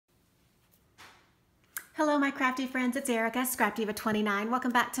Hello my crafty friends, it's Erica, Scrapdivatwentynine.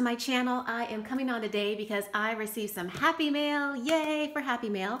 Welcome back to my channel. I am coming on today because I received some happy mail. Yay for happy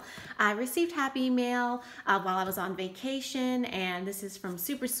mail. I received happy mail while I was on vacation, and this is from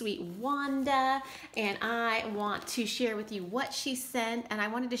super sweet Wanda, and I want to share with you what she sent, and I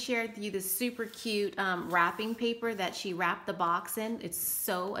wanted to share with you this super cute wrapping paper that she wrapped the box in. It's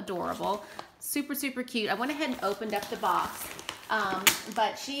so adorable. Super, super cute. I went ahead and opened up the box.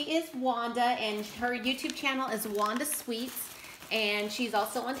 But she is Wanda, and her YouTube channel is Wanda Sweets, and she's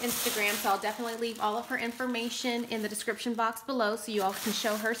also on Instagram, so I'll definitely leave all of her information in the description box below so you all can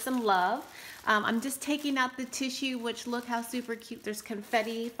show her some love. I'm just taking out the tissue, which look how super cute. There's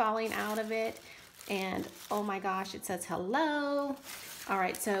confetti falling out of it, and oh my gosh, it says hello. All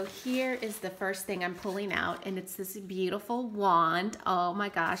right, so here is the first thing I'm pulling out, and it's this beautiful wand. Oh my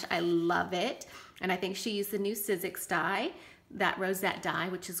gosh, I love it. And I think she used the new Sizzix die, that rosette die,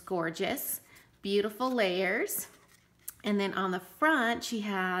 which is gorgeous. Beautiful layers. And then on the front, she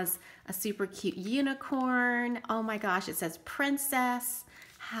has a super cute unicorn. Oh my gosh, it says princess.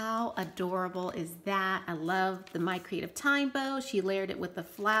 How adorable is that? I love the My Creative Time bow. She layered it with the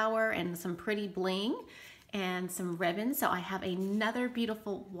flower and some pretty bling and some ribbons. So I have another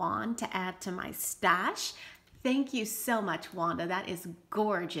beautiful wand to add to my stash. Thank you so much, Wanda. That is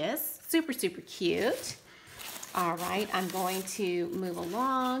gorgeous. Super, super cute. All right, I'm going to move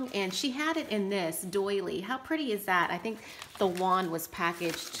along, and she had it in this doily. How pretty is that? I think the wand was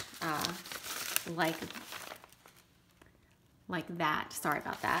packaged like that. Sorry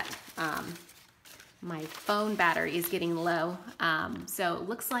about that. My phone battery is getting low, so it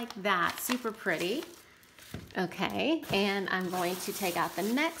looks like that. Super pretty. Okay, and I'm going to take out the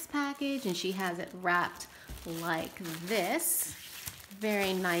next package, and she has it wrapped like this.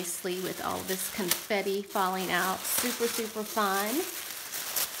 Very nicely with all this confetti falling out. Super, super fun.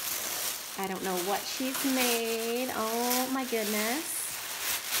 I don't know what she's made. Oh my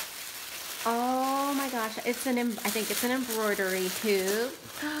goodness. Oh my gosh. I think it's an embroidery hoop.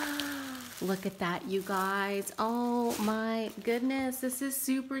 Look at that, you guys. Oh my goodness. This is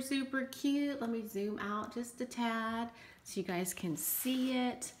super, super cute. Let me zoom out just a tad so you guys can see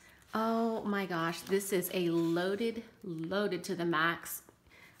it. Oh my gosh, this is a loaded to the max.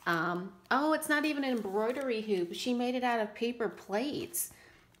 Oh, it's not even an embroidery hoop. She made it out of paper plates.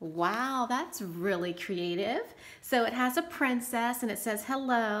 Wow, that's really creative. So it has a princess, and it says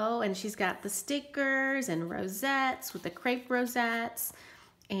hello, and she's got the stickers and rosettes with the crepe rosettes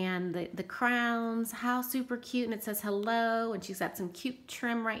and the crowns. How super cute. And it says hello, and she's got some cute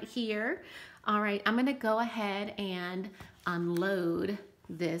trim right here. All right, I'm gonna go ahead and unload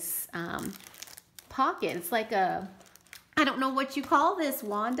this pocket. It's like a, I don't know what you call this,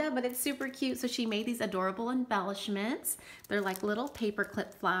 Wanda, but it's super cute. So she made these adorable embellishments. They're like little paper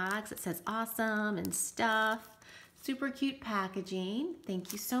clip flags. It says awesome and stuff. Super cute packaging.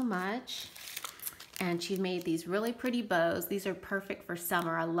 Thank you so much. And she made these really pretty bows. These are perfect for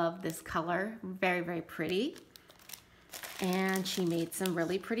summer. I love this color. Very, very pretty. And she made some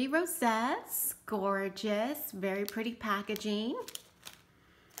really pretty rosettes. Gorgeous. Very pretty packaging.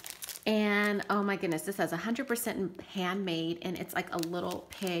 And oh my goodness, this has 100% handmade, and it's like a little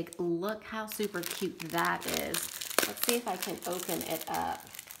pig. Look how super cute that is. Let's see if I can open it up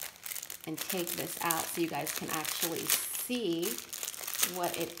and take this out so you guys can actually see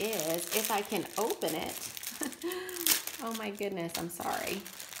what it is. If I can open it. Oh my goodness, I'm sorry.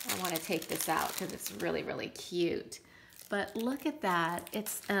 I want to take this out because it's really, really cute. But look at that.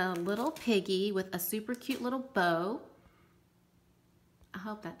 It's a little piggy with a super cute little bow. I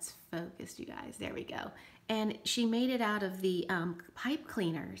hope that's focused, you guys. There we go. And she made it out of the pipe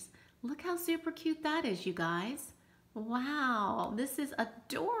cleaners. Look how super cute that is, you guys. Wow, this is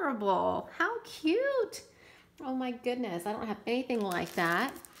adorable. How cute. Oh my goodness, I don't have anything like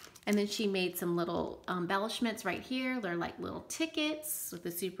that. And then she made some little embellishments right here. They're like little tickets with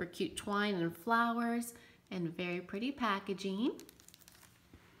the super cute twine and flowers and very pretty packaging.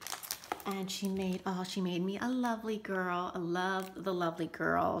 And she made me a lovely girl. I love the lovely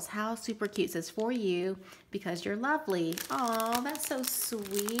girls. How super cute. It says for you because you're lovely. Oh, that's so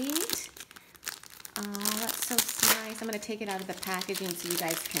sweet. Oh, that's so nice. I'm going to take it out of the packaging so you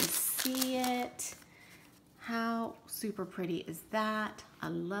guys can see it. How super pretty is that? I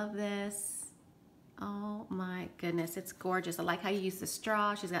love this. Oh my goodness, it's gorgeous. I like how you use the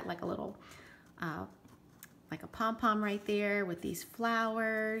straw. She's got like a little, like a pom-pom right there with these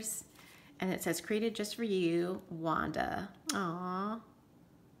flowers. And it says, created just for you, Wanda. Aw.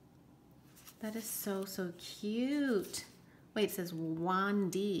 That is so, so cute. Wait, it says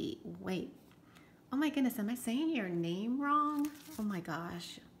Wandy. Wait. Oh my goodness, am I saying your name wrong? Oh my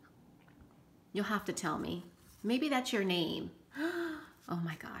gosh. You'll have to tell me. Maybe that's your name. Oh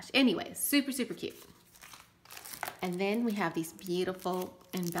my gosh. Anyways, super, super cute. And then we have these beautiful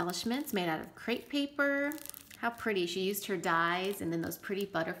embellishments made out of crepe paper. How pretty. She used her dies and then those pretty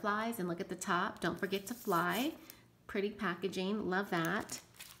butterflies. And look at the top. Don't forget to fly. Pretty packaging. Love that.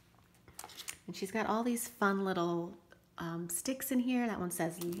 And she's got all these fun little sticks in here. That one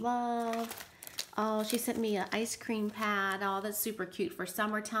says love. Oh, she sent me an ice cream pad. Oh, that's super cute for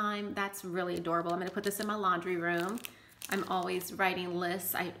summertime. That's really adorable. I'm going to put this in my laundry room. I'm always writing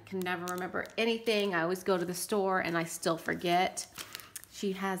lists. I can never remember anything. I always go to the store and I still forget.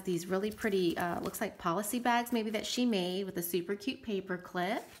 She has these really pretty, looks like policy bags maybe that she made with a super cute paper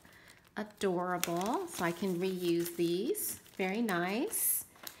clip. Adorable. So I can reuse these. Very nice.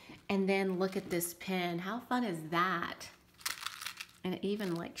 And then look at this pen. How fun is that? And it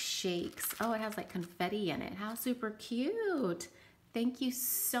even like shakes. Oh, it has like confetti in it. How super cute. Thank you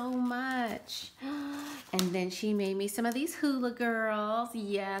so much. And then she made me some of these hula girls.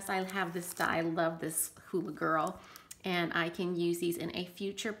 Yes, I have this die. I love this hula girl. And I can use these in a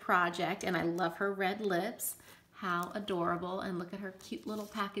future project. And I love her red lips. How adorable. And look at her cute little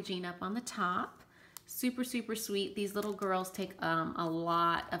packaging up on the top. Super, super sweet. These little girls take a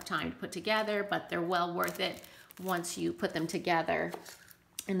lot of time to put together, but they're well worth it once you put them together.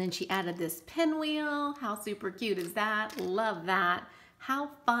 And then she added this pinwheel. How super cute is that? Love that.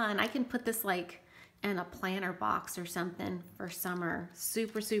 How fun. I can put this like in a planner box or something for summer.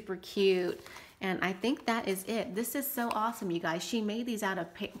 Super, super cute. And I think that is it. This is so awesome, you guys. She made these out of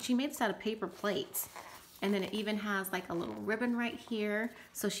this out of paper plates. And then it even has like a little ribbon right here.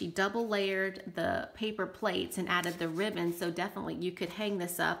 So she double layered the paper plates and added the ribbon. So definitely you could hang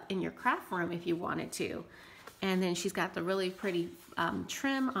this up in your craft room if you wanted to. And then she's got the really pretty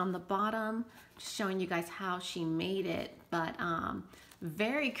trim on the bottom, just showing you guys how she made it. But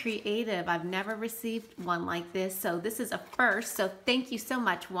very creative. I've never received one like this. So this is a first. So thank you so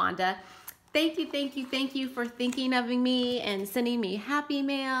much, Wanda. Thank you, thank you, thank you for thinking of me and sending me happy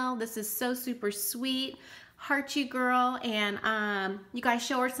mail. This is so super sweet. Heart you, girl. And you guys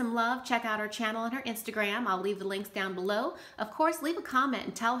show her some love. Check out her channel and her Instagram. I'll leave the links down below. Of course, leave a comment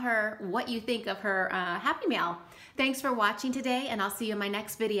and tell her what you think of her happy mail. Thanks for watching today, and I'll see you in my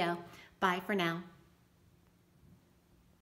next video. Bye for now.